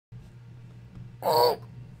Oh!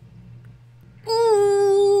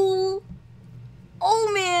 Ooh!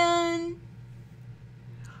 Oh, man!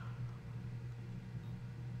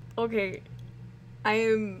 Okay,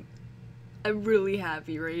 I'm really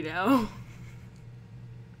happy right now.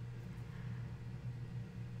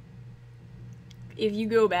 If you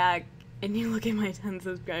go back and you look at my 10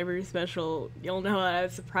 subscribers special, you'll know that I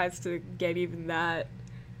was surprised to get even that.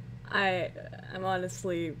 I'm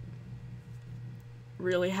honestly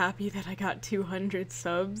really happy that I got 200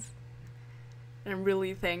 subs. And I'm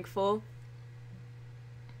really thankful.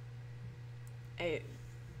 I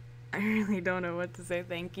I really don't know what to say.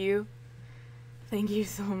 Thank you. Thank you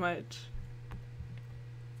so much.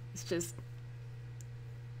 It's just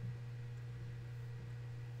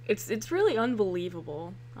it's really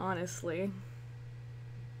unbelievable, honestly.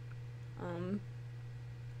 Um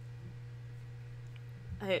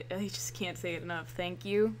I just can't say it enough. Thank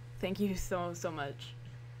you. Thank you so much.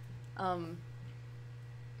 Um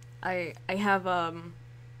I have a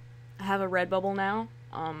Redbubble now.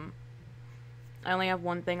 I only have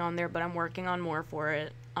one thing on there, but I'm working on more for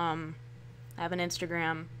it. I have an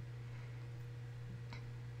Instagram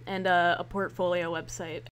and a portfolio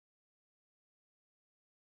website.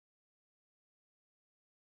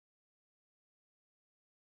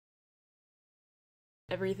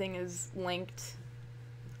 Everything is linked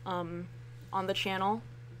on the channel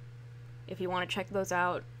if you want to check those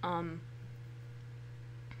out.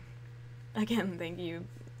 Again, thank you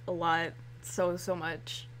a lot, so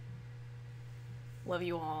much. Love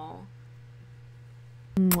you all.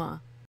 Mwah.